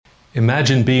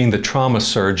Imagine being the trauma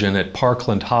surgeon at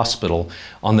Parkland Hospital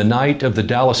on the night of the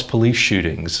Dallas police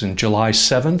shootings on July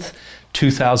 7th,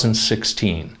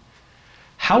 2016.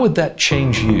 How would that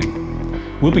change you?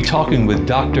 We'll be talking with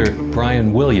Dr.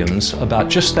 Brian Williams about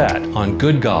just that on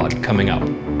Good God coming up.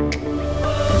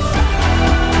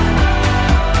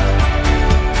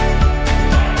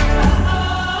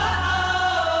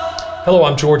 Hello,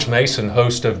 I'm George Mason,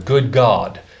 host of Good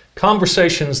God,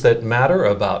 conversations that matter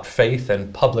about faith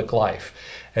and public life.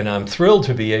 And I'm thrilled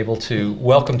to be able to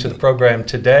welcome to the program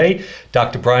today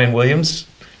Dr. Brian Williams.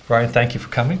 Brian, thank you for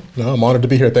coming. No, I'm honored to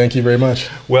be here. Thank you very much.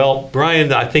 Well,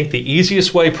 Brian, I think the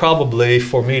easiest way probably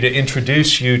for me to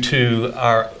introduce you to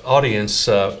our audience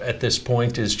at this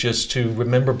point is just to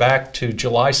remember back to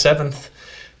July 7th,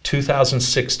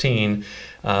 2016.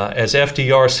 As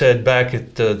FDR said back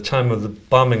at the time of the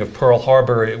bombing of Pearl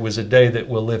Harbor, it was a day that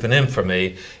will live in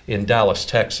infamy in Dallas,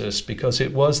 Texas, because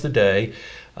it was the day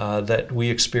that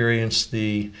we experienced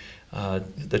the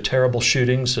terrible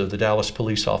shootings of the Dallas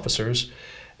police officers.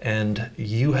 And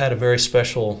you had a very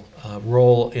special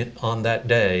role on that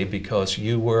day because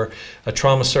you were a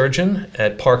trauma surgeon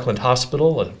at Parkland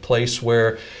Hospital, a place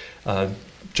where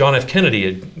John F. Kennedy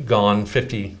had gone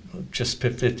 53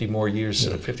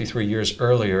 years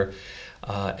earlier.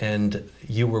 And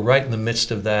you were right in the midst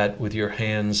of that with your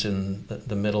hands in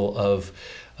the middle of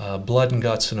blood and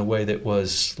guts in a way that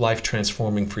was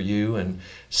life-transforming for you and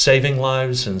saving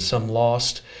lives and some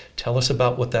lost. Tell us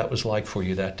about what that was like for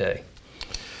you that day.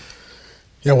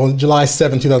 Yeah, well, July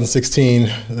 7,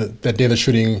 2016, that day of the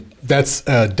shooting, that's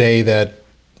a day that,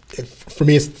 for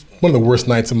me, it's one of the worst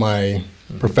nights of my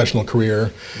professional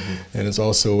career. And it's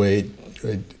also a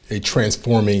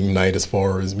transforming night as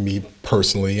far as me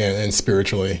personally and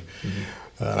spiritually.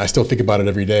 I still think about it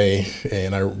every day,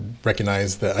 and I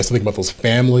recognize that I still think about those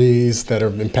families that are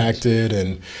impacted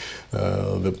and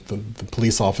the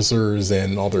police officers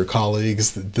and all their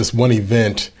colleagues. This one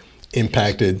event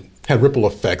had ripple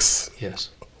effects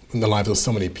in the lives of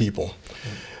so many people.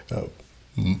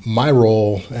 My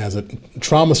role as a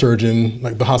trauma surgeon,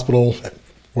 like the hospital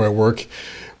where I work,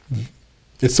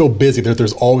 it's so busy that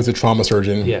there's always a trauma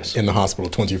surgeon in the hospital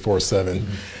 24/7.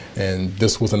 And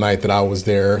this was a night that I was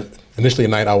there. Initially a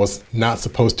night I was not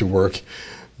supposed to work,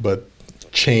 but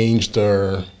changed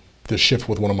the shift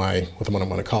with one of my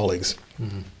colleagues.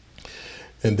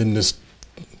 And then this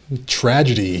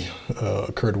tragedy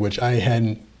occurred, which I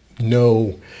had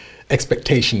no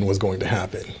expectation was going to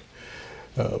happen.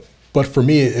 But for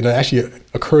me, it actually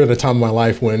occurred at a time in my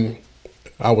life when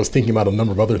I was thinking about a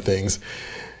number of other things.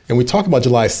 And we talk about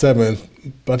July 7th,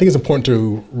 but I think it's important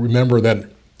to remember that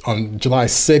on July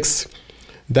 6th,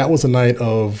 that was the night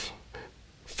of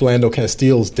Philando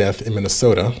Castile's death in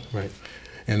Minnesota. Right.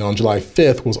 And on July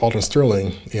 5th was Alton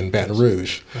Sterling in Baton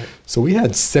Rouge. Right. So we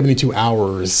had 72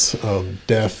 hours of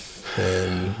death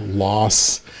and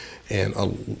loss and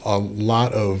a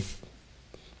lot of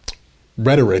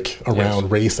rhetoric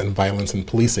around race and violence and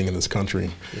policing in this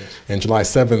country. And July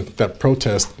 7th, that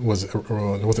protest was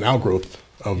an outgrowth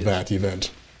of that event.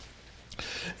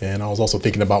 And I was also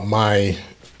thinking about my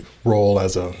role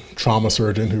as a trauma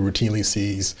surgeon who routinely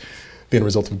sees the end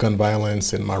result of gun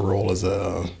violence, and my role as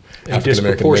a African-American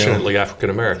disproportionately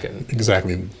African-American.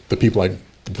 Exactly. The people like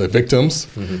the victims,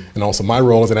 and also my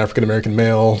role as an African-American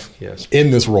male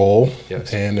in this role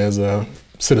and as a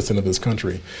citizen of this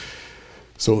country.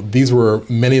 So these were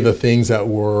many of the things that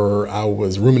I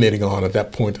was ruminating on at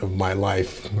that point of my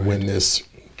life when this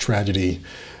tragedy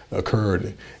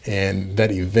occurred. And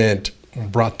that event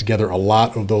brought together a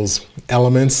lot of those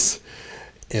elements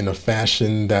in a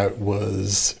fashion that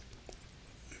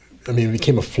it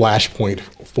became a flashpoint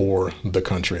for the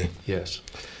country. Yes.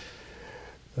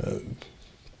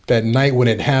 That night when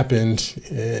it happened,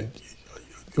 a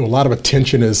lot of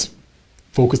attention is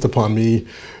focused upon me,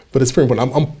 but it's very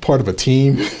important. I'm part of a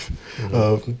team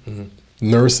of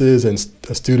nurses and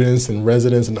students and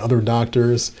residents and other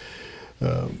doctors,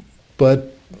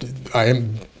 but I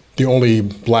am the only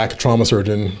Black trauma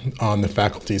surgeon on the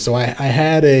faculty. So I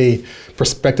had a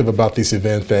perspective about this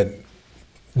event that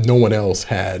no one else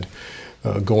had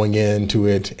going into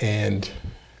it and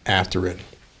after it.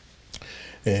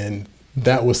 And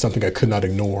that was something I could not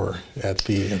ignore at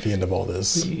the end of all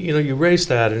this. You know, you raised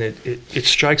that, and it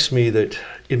strikes me that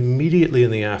immediately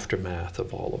in the aftermath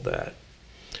of all of that,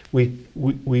 we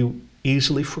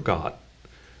easily forgot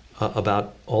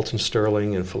about Alton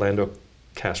Sterling and Philando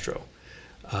Castile,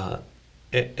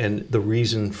 and the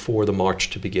reason for the march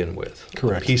to begin with.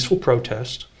 Correct. A peaceful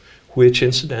protest, which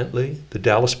incidentally, the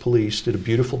Dallas police did a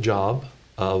beautiful job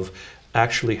of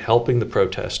actually helping the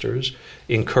protesters,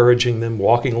 encouraging them,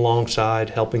 walking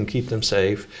alongside, helping keep them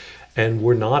safe, and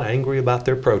were not angry about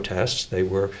their protests. They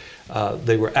were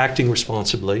acting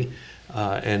responsibly,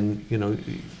 and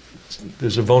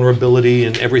there's a vulnerability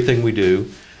in everything we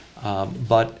do,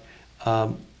 but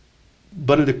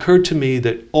it occurred to me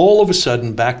that all of a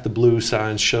sudden, Back the Blue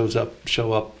signs show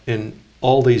up in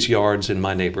all these yards in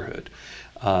my neighborhood.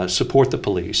 Support the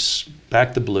police.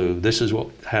 Back the Blue. This is what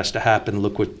has to happen.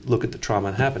 Look at the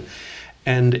trauma that happened.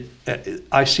 And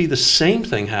I see the same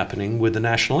thing happening with the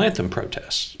national anthem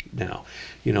protests now.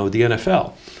 The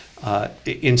NFL.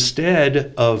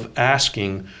 Instead of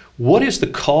asking, what is the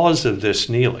cause of this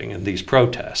kneeling and these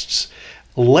protests?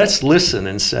 Let's listen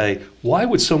and say, why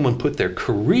would someone put their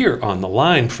career on the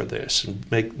line for this and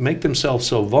make themselves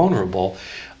so vulnerable?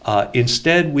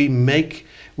 Instead,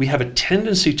 we have a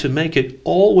tendency to make it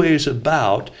always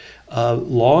about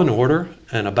law and order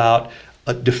and about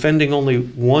defending only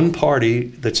one party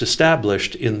that's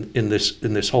established in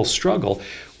this whole struggle.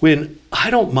 When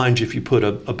I don't mind if you put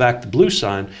a Back the Blue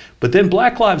sign, but then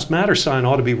Black Lives Matter sign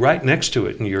ought to be right next to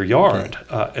it in your yard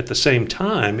at the same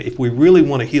time if we really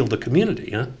want to heal the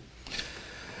community. Huh?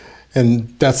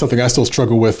 And that's something I still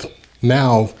struggle with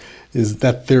now, is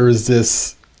that there is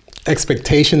this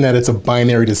expectation that it's a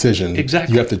binary decision.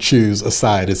 Exactly. You have to choose a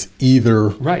side. It's either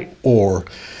right or.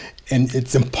 And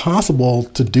it's impossible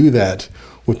to do that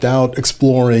without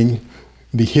exploring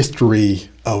the history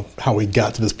of how we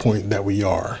got to this point that we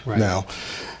are now.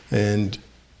 And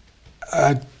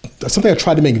something I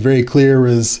tried to make very clear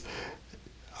is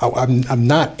I'm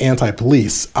not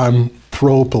anti-police. I'm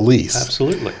pro-police.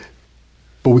 Absolutely.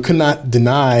 But we could not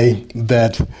deny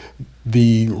that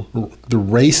the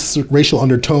racial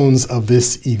undertones of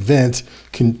this event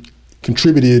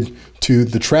contributed to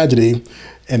the tragedy,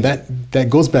 and that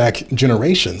goes back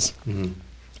generations. Mm-hmm.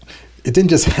 It didn't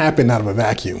just happen out of a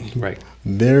vacuum. Right.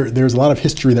 There's a lot of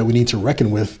history that we need to reckon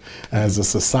with as a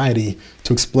society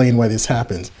to explain why this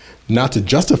happened. Not to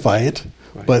justify it,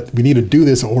 but we need to do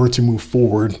this in order to move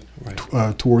forward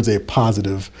towards a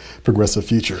positive, progressive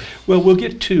future. Well, we'll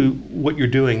get to what you're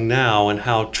doing now and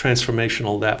how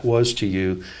transformational that was to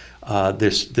you,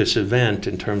 this event,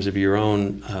 in terms of your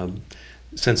own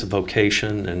sense of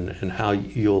vocation and how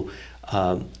you'll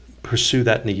pursue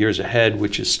that in the years ahead,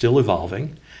 which is still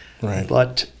evolving. Right.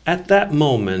 But at that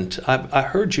moment, I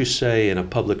heard you say in a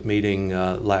public meeting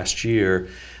last year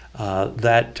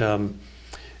that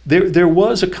there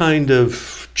was a kind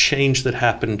of change that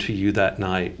happened to you that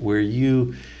night, where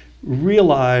you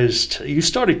realized, you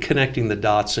started connecting the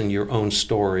dots in your own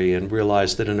story and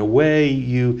realized that in a way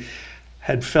you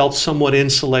had felt somewhat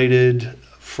insulated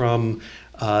from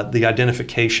the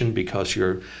identification because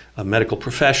you're a medical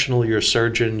professional, you're a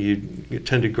surgeon, you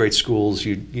attended great schools,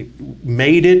 you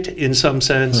made it in some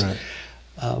sense,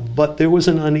 but there was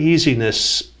an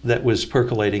uneasiness that was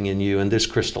percolating in you, and this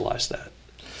crystallized that.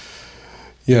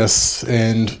 Yes,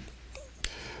 and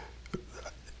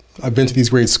I've been to these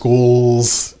great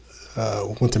schools,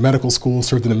 went to medical school,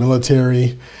 served in the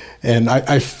military, and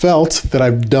I felt that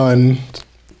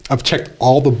I've checked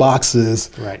all the boxes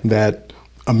that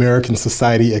American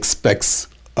society expects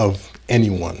of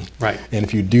anyone. Right. And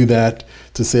if you do that,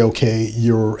 to say, okay,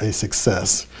 you're a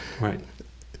success. Right.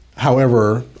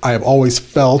 However, I have always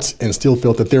felt and still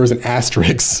feel that there is an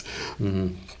asterisk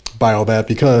by all that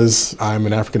because I'm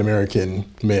an African American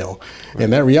male. Right.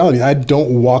 And that reality, I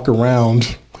don't walk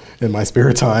around in my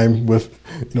spare time with,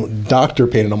 doctor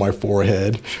painted on my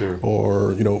forehead,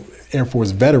 or, Air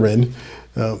Force veteran.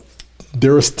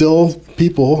 There are still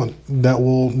people that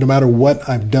will, no matter what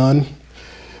I've done,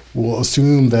 will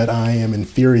assume that I am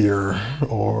inferior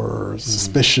or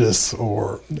suspicious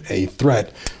or a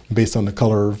threat based on the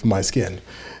color of my skin.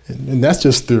 And that's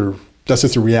just the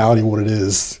reality of what it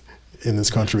is in this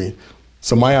country.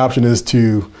 So my option is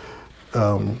to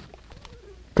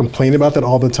complain about that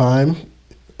all the time,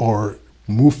 or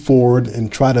move forward and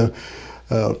try to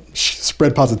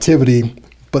spread positivity,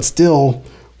 but still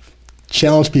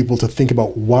challenge people to think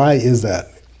about why is that?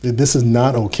 This is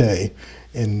not okay.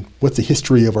 And what's the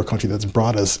history of our country that's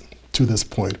brought us to this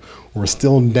point? We're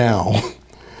still now.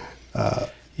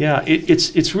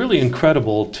 It's really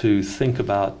incredible to think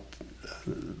about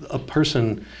a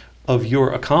person of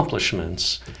your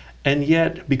accomplishments, and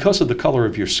yet because of the color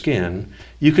of your skin,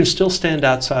 you can still stand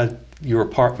outside your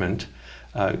apartment.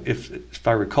 If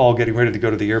I recall, getting ready to go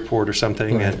to the airport or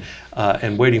something,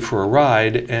 and waiting for a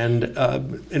ride,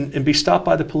 and be stopped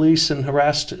by the police and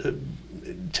harassed.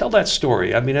 Tell that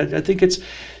story. I mean, I think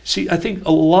I think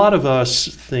a lot of us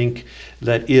think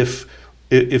that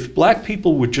if black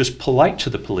people were just polite to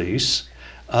the police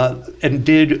and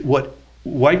did what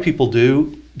white people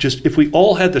do just if we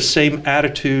all had the same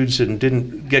attitudes and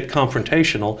didn't get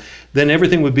confrontational, then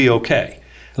everything would be okay.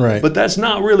 Right. But that's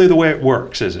not really the way it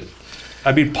works, is it?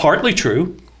 I mean, partly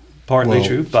true,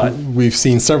 but we've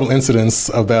seen several incidents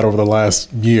of that over the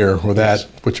last year where that,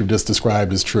 what you've just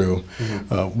described, is true.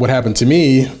 What happened to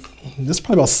me, this is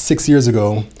probably about 6 years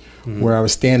ago, where I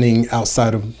was standing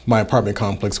outside of my apartment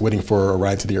complex waiting for a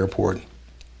ride to the airport.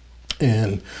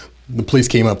 And the police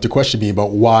came up to question me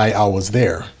about why I was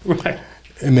there. Right.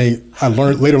 And I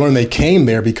later learned they came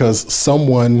there because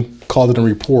someone called in a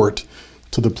report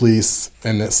to the police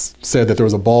and it said that there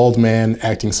was a bald man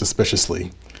acting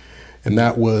suspiciously. And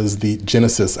that was the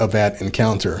genesis of that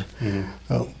encounter.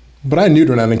 But I knew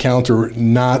during that encounter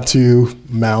not to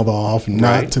mouth off,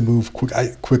 not to move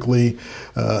quickly.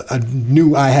 I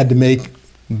knew I had to make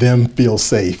them feel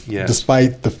safe,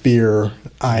 despite the fear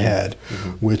I had,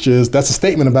 that's a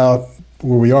statement about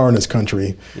where we are in this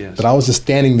country. But I was just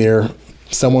standing there.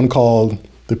 Someone called,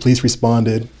 the police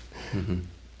responded.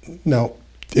 Now,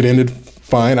 it ended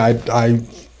fine. I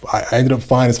ended up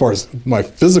fine as far as my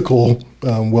physical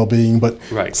well-being, but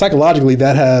psychologically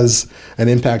that has an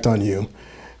impact on you.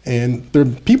 And there are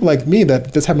people like me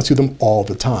that this happens to them all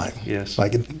the time.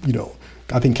 Like,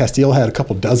 I think Castiel had a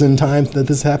couple dozen times that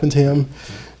this happened to him.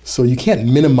 So you can't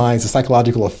minimize the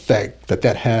psychological effect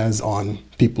that has on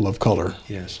people of color.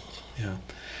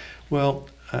 Well,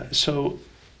 so,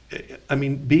 I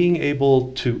mean, being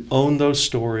able to own those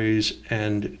stories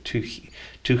and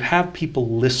to have people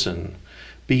listen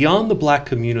beyond the Black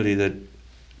community that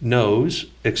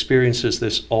experiences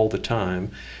this all the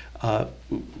time, I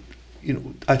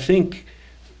think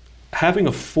having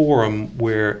a forum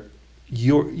where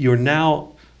you're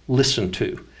now listened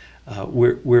to,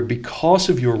 where because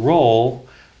of your role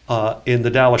in the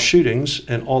Dallas shootings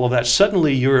and all of that,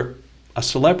 suddenly you're a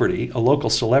celebrity, a local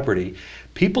celebrity.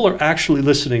 People are actually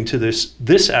listening to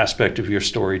this aspect of your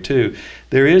story too.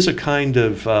 There is a kind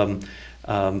of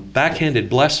backhanded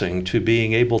blessing to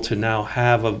being able to now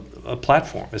have a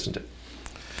platform, isn't it?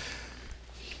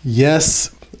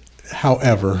 Yes.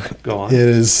 However, go on. It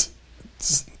is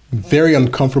very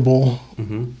uncomfortable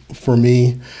for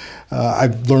me.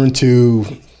 I've learned to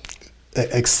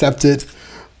accept it,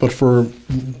 but for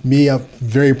me, a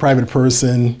very private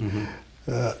person,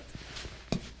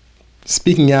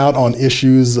 speaking out on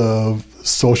issues of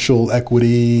social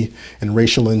equity and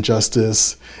racial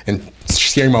injustice and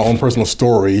sharing my own personal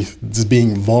story, just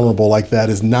being vulnerable like that,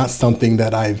 is not something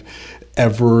that I've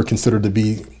ever considered to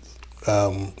be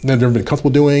never been comfortable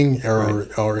doing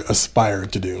or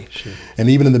aspired to do. And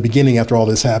even in the beginning, after all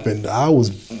this happened, I was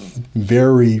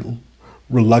very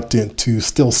reluctant to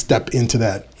still step into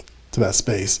that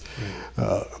space.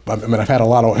 I mean, I've had a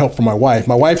lot of help from my wife.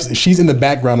 My wife, she's in the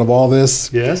background of all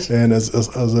this, and as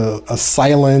a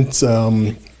silent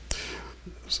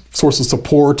source of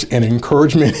support and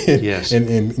encouragement,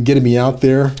 and getting me out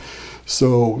there.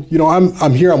 So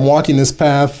I'm here. I'm walking this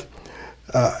path.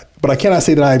 But I cannot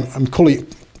say that I'm totally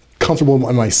comfortable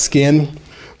in my skin,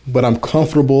 but I'm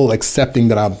comfortable accepting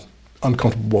that I'm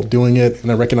uncomfortable doing it,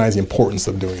 and I recognize the importance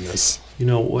of doing this.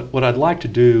 What I'd like to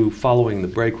do following the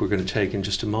break we're going to take in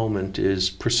just a moment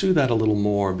is pursue that a little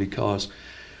more, because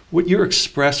what you're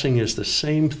expressing is the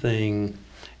same thing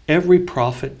every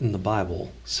prophet in the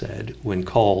Bible said when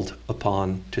called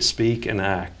upon to speak and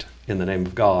act in the name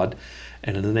of God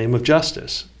and in the name of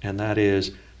justice, and that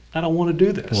is, I don't want to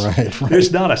do this. Right.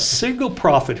 There's not a single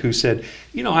prophet who said,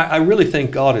 I really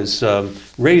think God has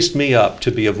raised me up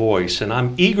to be a voice, and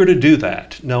I'm eager to do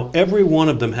that. No, every one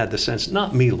of them had the sense,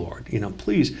 not me, Lord.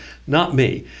 Please, not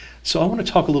me. So I want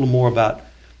to talk a little more about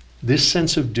this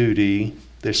sense of duty,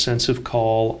 this sense of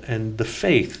call, and the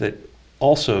faith that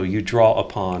also you draw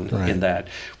upon in that.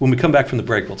 When we come back from the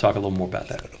break, we'll talk a little more about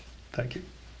that. Thank you.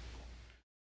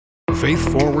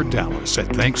 Faith Forward Dallas at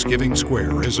Thanksgiving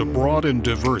Square is a broad and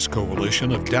diverse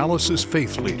coalition of Dallas's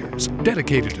faith leaders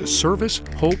dedicated to service,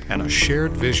 hope, and a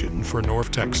shared vision for North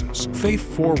Texas. Faith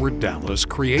Forward Dallas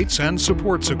creates and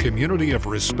supports a community of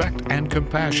respect and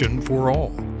compassion for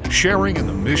all, sharing in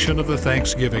the mission of the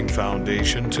Thanksgiving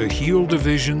Foundation to heal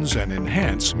divisions and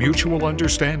enhance mutual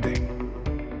understanding.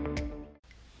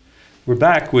 We're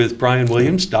back with Brian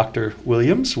Williams, Dr.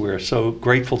 Williams. We're so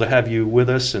grateful to have you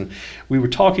with us. And we were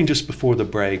talking just before the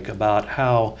break about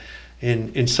how,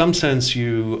 in some sense,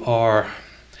 you are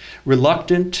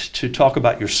reluctant to talk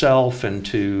about yourself and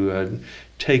to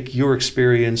take your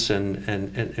experience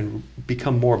and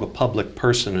become more of a public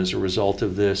person as a result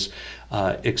of this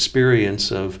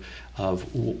experience of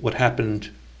what happened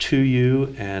to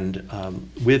you and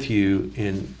with you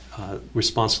in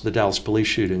response to the Dallas police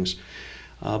shootings.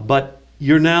 But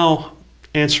you're now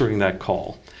answering that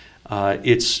call.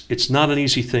 It's not an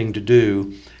easy thing to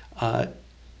do.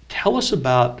 Tell us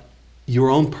about your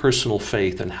own personal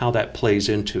faith and how that plays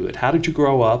into it. How did you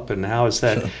grow up, and how has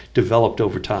that developed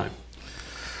over time?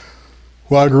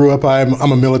 Well, I grew up,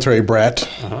 I'm a military brat,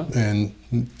 and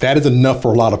that is enough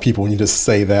for a lot of people when you just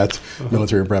say that,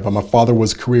 military brat. But my father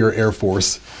was career Air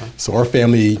Force, so our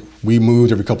family, we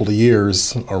moved every couple of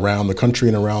years around the country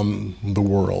and around the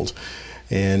world.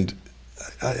 And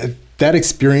that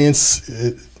experience,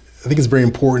 I think is very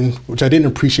important, which I didn't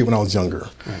appreciate when I was younger.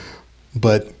 Right.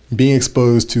 But being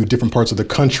exposed to different parts of the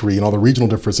country and all the regional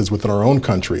differences within our own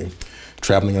country,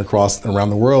 traveling around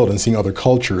the world and seeing other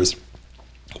cultures,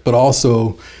 but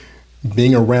also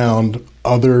being around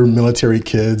other military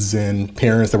kids and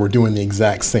parents that were doing the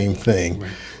exact same thing.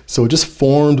 Right. So it just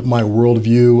formed my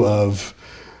worldview of,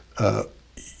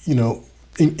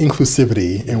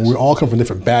 inclusivity. Yes. And we all come from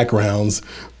different backgrounds,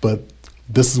 but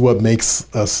this is what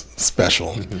makes us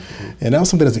special. Mm-hmm. And that was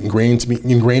something that's ingrained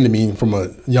to me from a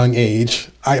young age.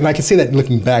 And I can say that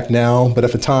looking back now, but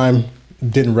at the time,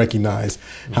 didn't recognize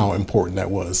how important that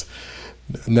was.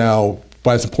 Now,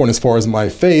 why it's important as far as my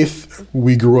faith,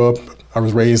 I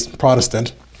was raised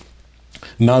Protestant,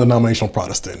 non-denominational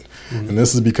Protestant. Mm-hmm. And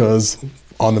this is because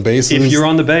on the basis... If you're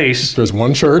on the base... There's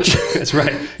one church. That's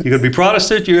right. You're going to be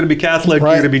Protestant, you're going to be Catholic,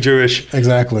 right. You're going to be Jewish.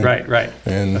 Exactly. Right.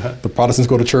 And the Protestants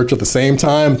go to church at the same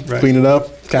time, right. Clean it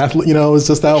up. Catholic, it's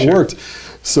just how it worked.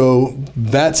 So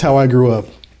that's how I grew up.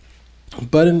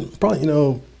 But in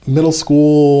probably, middle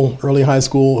school, early high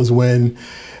school is when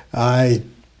I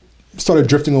started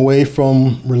drifting away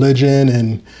from religion,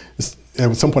 and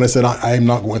at some point I said, I am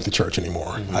not going to church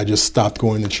anymore. Mm-hmm. I just stopped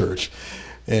going to church.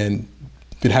 And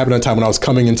it happened at a time when I was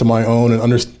coming into my own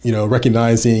and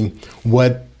recognizing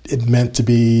what it meant to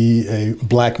be a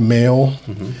black male.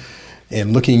 Mm-hmm.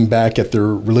 And looking back at their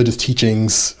religious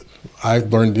teachings, I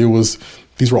learned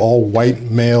these were all white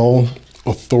male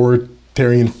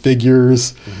authoritarian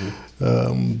figures.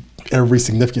 Mm-hmm. Every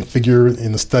significant figure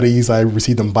in the studies I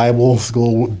received in Bible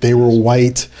school, they were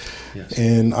white. Yes.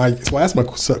 And so I asked my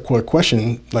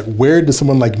question, like, where does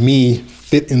someone like me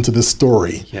fit into this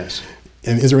story? Yes.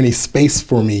 And is there any space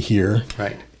for me here?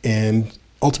 Right. And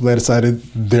ultimately I decided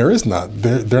there is not.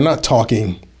 They're not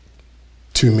talking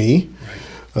to me.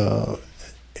 Right.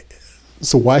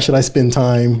 So why should I spend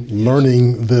time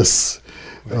learning this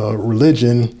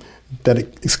religion that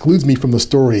excludes me from the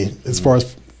story as far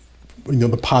as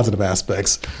the positive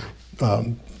aspects?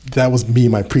 That was me,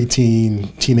 my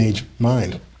preteen, teenage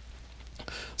mind.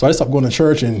 So I just stopped going to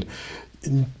church, and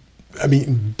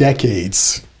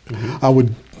decades. Mm-hmm. I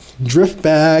would drift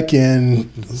back and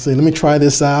say, let me try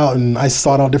this out. And I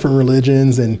sought out different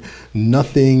religions, and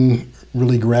nothing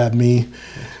really grabbed me.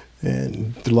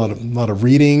 And did a lot of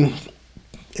reading,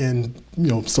 and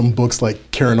some books like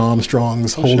Karen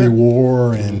Armstrong's Holy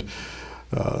War, and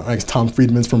I guess Tom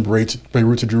Friedman's From Beirut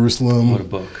to Jerusalem. What a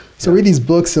book. So I read these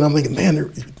books, and I'm thinking,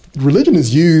 man, religion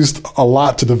is used a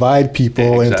lot to divide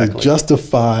people and to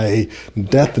justify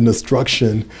death and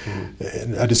destruction. Mm-hmm.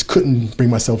 And I just couldn't bring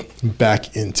myself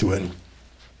back into it.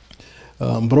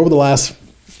 But over the last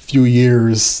few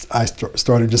years, I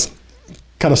started just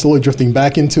kind of slowly drifting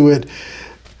back into it.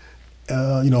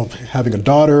 Having a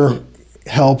daughter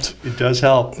helped. It does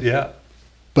help, yeah.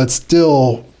 But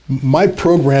still, my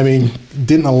programming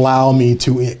didn't allow me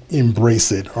to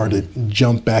embrace it or to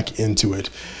jump back into it.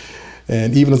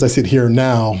 And even as I sit here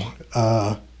now,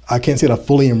 I can't say that I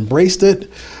fully embraced it,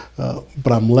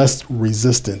 but I'm less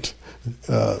resistant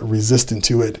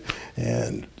to it.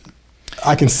 And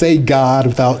I can say God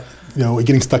without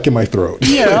getting stuck in my throat.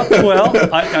 Yeah, well,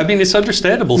 it's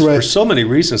understandable for so many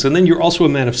reasons. And then you're also a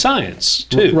man of science,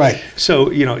 too. Right.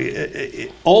 So,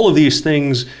 all of these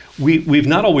things, we've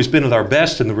not always been at our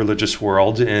best in the religious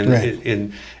world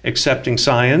in accepting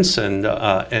science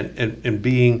and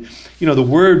being, the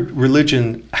word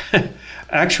religion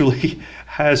actually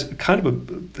has kind of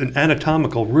an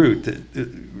anatomical root.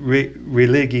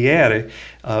 Religiare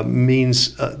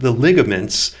means the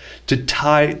ligaments,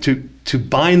 to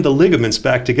bind the ligaments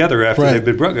back together after they've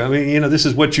been broken. This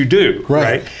is what you do,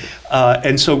 right?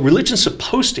 And so religion's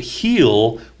supposed to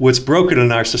heal what's broken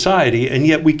in our society, and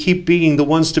yet we keep being the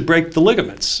ones to break the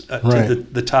ligaments, to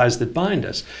the ties that bind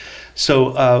us.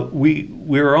 So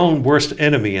we're our own worst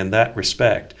enemy in that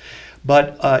respect.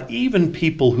 But even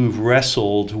people who've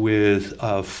wrestled with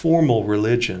formal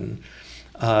religion,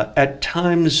 at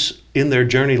times in their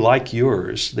journey like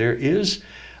yours, there is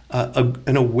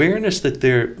an awareness that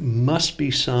there must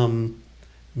be some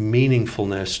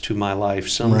meaningfulness to my life,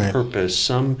 some purpose,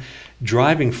 some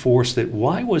driving force that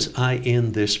why was I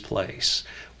in this place?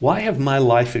 Why have my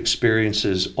life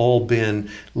experiences all been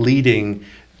leading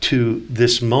to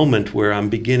this moment where I'm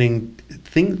beginning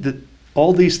think that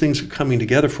all these things are coming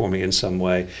together for me in some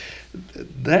way.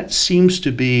 That seems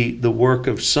to be the work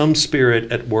of some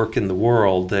spirit at work in the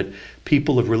world that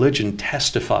people of religion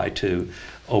testify to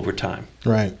over time.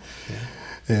 Right.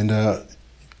 Yeah. And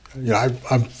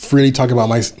I'm freely talking about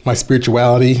my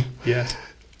spirituality. Yes.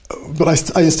 But I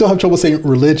still have trouble saying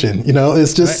religion.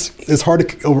 It's just it's hard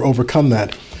to overcome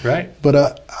that. Right.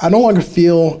 But I no longer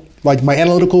feel like my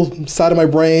analytical side of my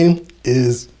brain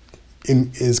is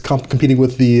competing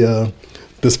with the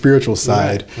spiritual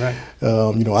side. Right.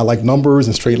 I like numbers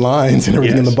and straight lines and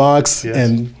everything in the box,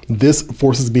 and this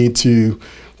forces me to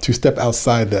step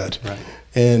outside that. Right.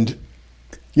 And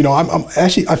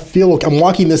I feel like I'm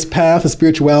walking this path of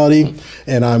spirituality,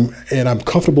 and I'm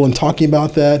comfortable in talking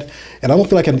about that, and I don't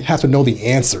feel like I have to know the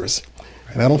answers,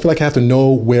 and I don't feel like I have to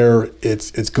know where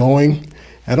it's going.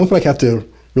 I don't feel like I have to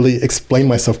really explain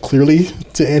myself clearly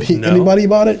to anybody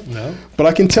about it. No. But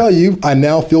I can tell you, I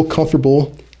now feel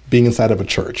comfortable being inside of a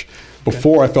church.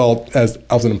 Before, I felt as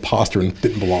I was an imposter and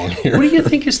didn't belong here. What do you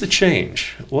think is the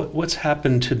change? What's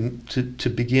happened to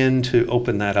begin to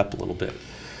open that up a little bit?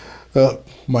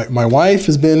 My wife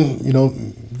has been,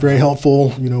 very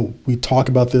helpful. We talk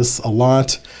about this a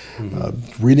lot,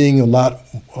 reading a lot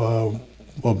of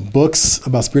books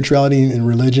about spirituality and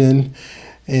religion.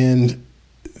 And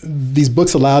these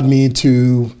books allowed me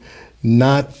to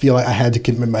not feel like I had to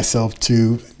commit myself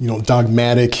to,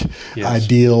 dogmatic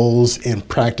ideals and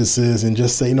practices and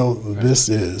just say, this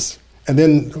is. And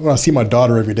then when I see my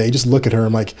daughter every day, just look at her,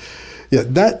 I'm like,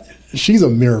 she's a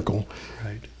miracle.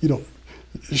 Right.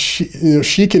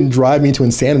 She can drive me to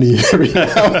insanity every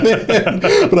now and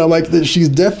then, but I'm like, she's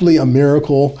definitely a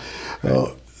miracle.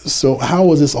 Right. So how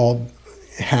was this all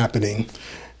happening?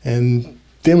 And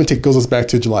then it goes us back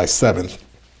to July 7th.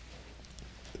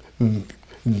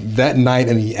 That night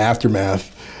and the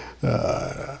aftermath,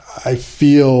 I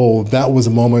feel that was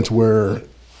a moment where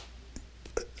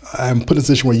I'm put in a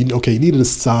position where you need to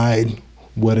decide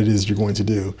what it is you're going to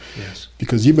do. Yes.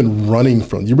 Because you've really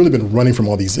been running from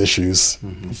all these issues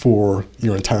for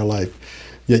your entire life,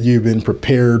 yet you've been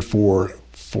prepared for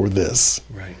this.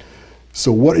 Right.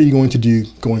 So what are you going to do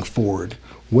going forward?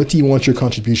 What do you want your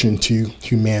contribution to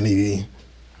humanity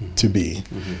to be?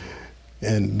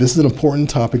 And this is an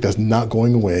important topic that's not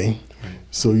going away. Right.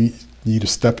 So you either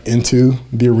step into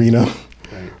the arena,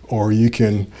 or you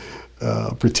can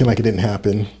pretend like it didn't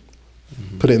happen,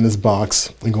 put it in this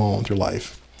box, and go on with your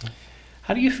life.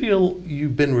 How do you feel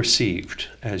you've been received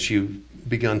as you've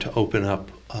begun to open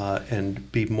up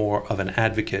and be more of an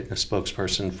advocate and a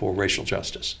spokesperson for racial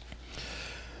justice?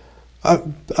 I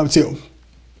would say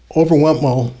overwhelmed.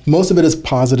 Well, most of it is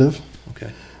positive.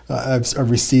 Okay. I've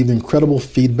received incredible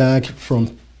feedback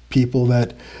from people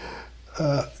that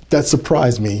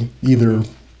surprised me, either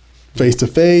face to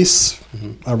face.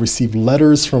 I've received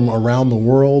letters from around the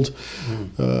world,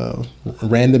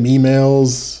 random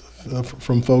emails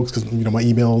from folks, because my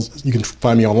emails, you can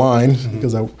find me online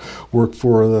because I work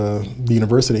for the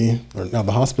university, or now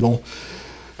the hospital.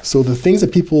 So the things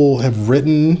that people have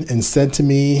written and said to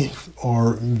me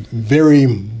are very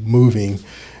moving.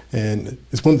 And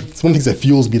it's one of the things that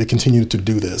fuels me to continue to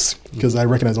do this, because I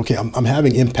recognize, I'm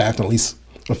having impact on at least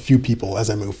a few people as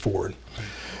I move forward.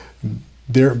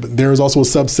 There is also a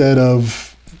subset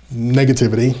of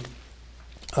negativity.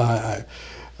 I've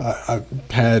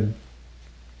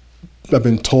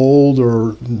been told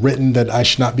or written that I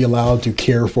should not be allowed to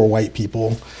care for white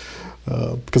people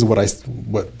because of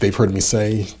what they've heard me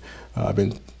say.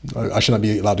 I should not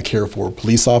be allowed to care for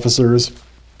police officers.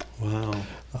 Wow.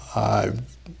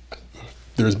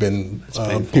 There's been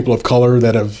people of color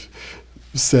that have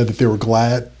said that they were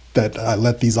glad that I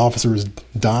let these officers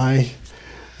die,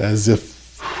 as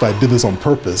if I did this on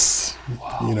purpose.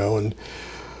 Wow. And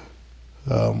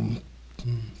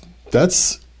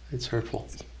it's hurtful.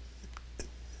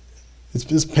 It's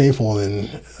just painful, and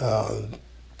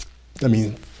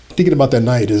thinking about that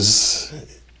night is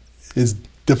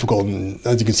difficult, and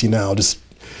as you can see now, just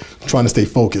trying to stay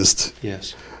focused.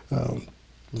 Yes.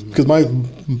 Because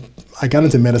I got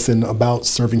into medicine about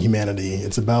serving humanity.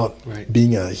 It's about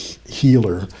being a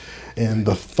healer, and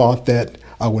the thought that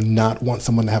I would not want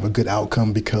someone to have a good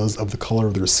outcome because of the color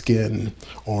of their skin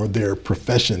or their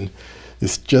profession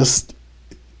is just,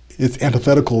 it's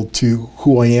antithetical to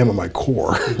who I am at my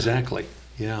core. Exactly.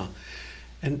 Yeah.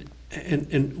 And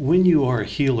when you are a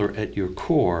healer at your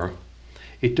core,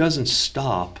 it doesn't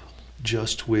stop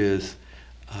just with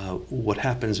what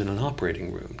happens in an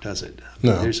operating room, does it?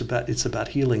 No. It's about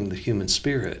healing the human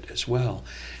spirit as well.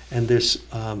 And this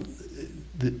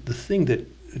the thing that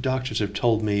doctors have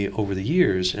told me over the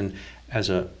years, and as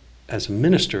a as a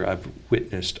minister I've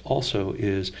witnessed also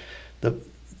is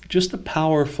just the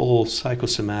powerful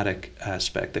psychosomatic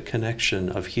aspect, the connection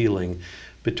of healing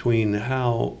between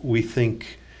how we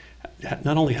think,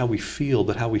 not only how we feel,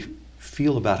 but how we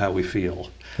feel about how we feel.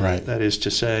 Right. That is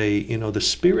to say, the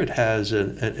spirit has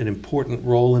an important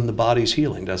role in the body's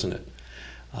healing, doesn't it?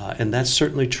 And that's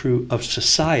certainly true of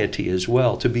society as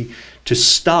well. To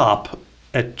stop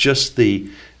at just the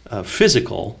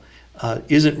physical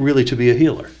isn't really to be a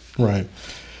healer. Right.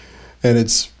 And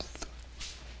it's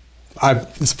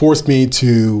forced me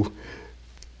to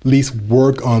at least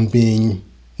work on being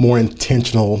more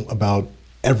intentional about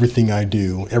everything I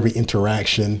do, every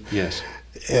interaction. Yes.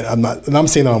 And I'm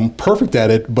saying I'm perfect at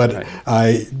it, but right.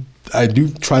 I do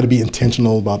try to be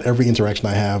intentional about every interaction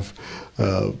I have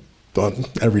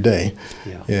every day.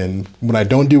 Yeah. And when I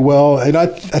don't do well, and I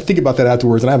think about that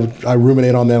afterwards, and I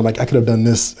ruminate on that. I'm like, I could have done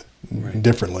this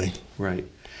differently. Right.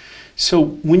 So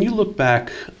when you look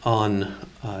back on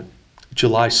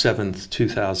July 7th,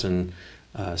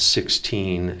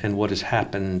 2016, and what has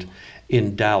happened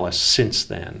in Dallas since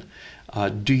then,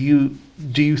 do you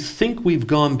think we've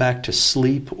gone back to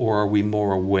sleep, or are we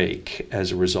more awake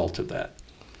as a result of that?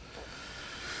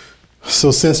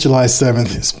 So since July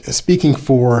 7th, speaking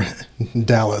for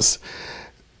Dallas,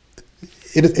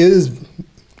 it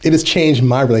has changed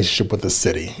my relationship with the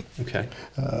city. Okay.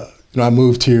 I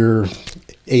moved here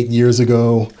 8 years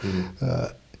ago.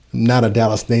 Not a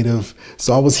Dallas native,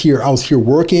 so I was here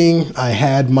working. I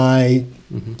had my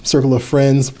circle of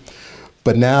friends,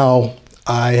 but now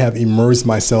I have immersed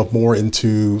myself more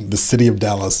into the city of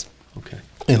Dallas. Okay.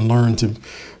 And learned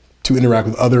to interact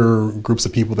with other groups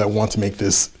of people that want to make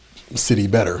this city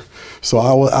better. So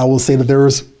I will say that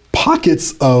there's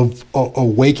pockets of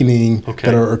awakening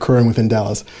that are occurring within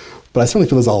Dallas. But I certainly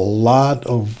feel there's a lot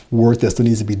of work that still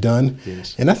needs to be done.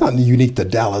 Yes. And that's not unique to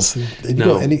Dallas.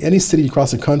 No. Any city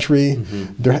across the country,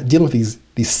 they're dealing with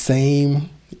these same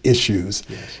issues.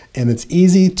 Yes. And it's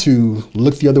easy to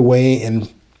look the other way and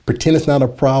pretend it's not a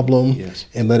problem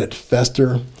and let it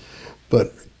fester.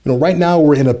 But right now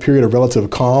we're in a period of relative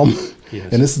calm.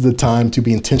 Yes. And this is the time to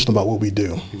be intentional about what we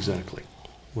do. Exactly.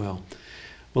 Well,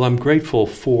 I'm grateful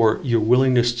for your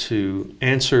willingness to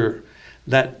answer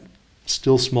that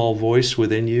still small voice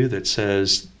within you that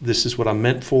says, this is what I'm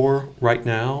meant for right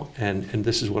now, and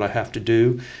this is what I have to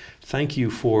do. Thank you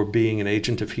for being an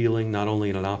agent of healing, not only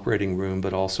in an operating room,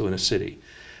 but also in a city.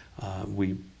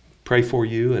 We pray for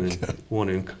you and want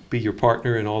to be your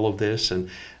partner in all of this. And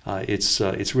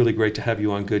it's really great to have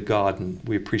you on Good God, and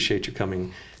we appreciate you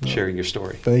coming and sharing your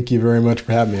story. Thank you very much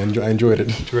for having me. I enjoyed it.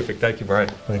 Terrific. Thank you, Brian.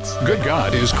 Thanks. Good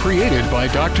God is created by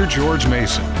Dr. George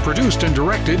Mason, produced and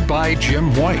directed by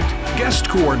Jim White, guest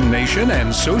coordination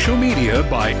and social media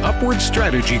by Upward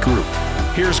Strategy Group.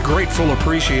 Here's grateful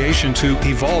appreciation to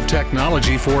Evolve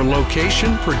Technology for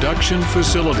location production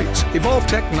facilities. Evolve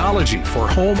Technology for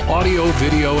home audio,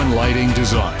 video, and lighting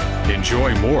design.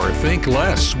 Enjoy more, think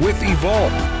less with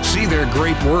Evolve. See their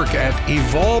great work at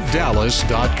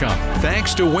evolvedallas.com.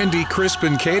 Thanks to Wendy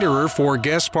Crispin Caterer for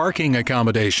guest parking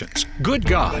accommodations. Good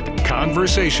God,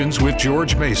 Conversations with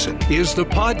George Mason is the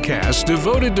podcast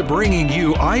devoted to bringing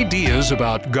you ideas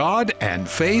about God and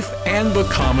faith and the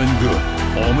common good.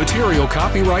 All material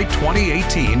copyright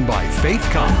 2018 by Faith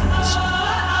Commons.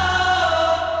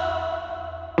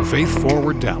 Faith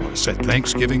Forward Dallas at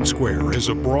Thanksgiving Square is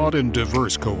a broad and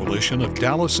diverse coalition of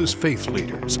Dallas's faith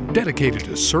leaders dedicated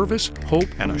to service, hope,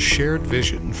 and a shared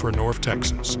vision for North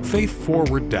Texas. Faith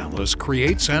Forward Dallas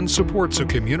creates and supports a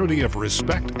community of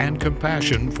respect and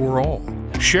compassion for all,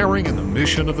 sharing in the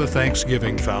mission of the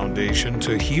Thanksgiving Foundation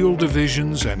to heal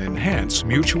divisions and enhance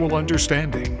mutual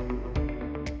understanding.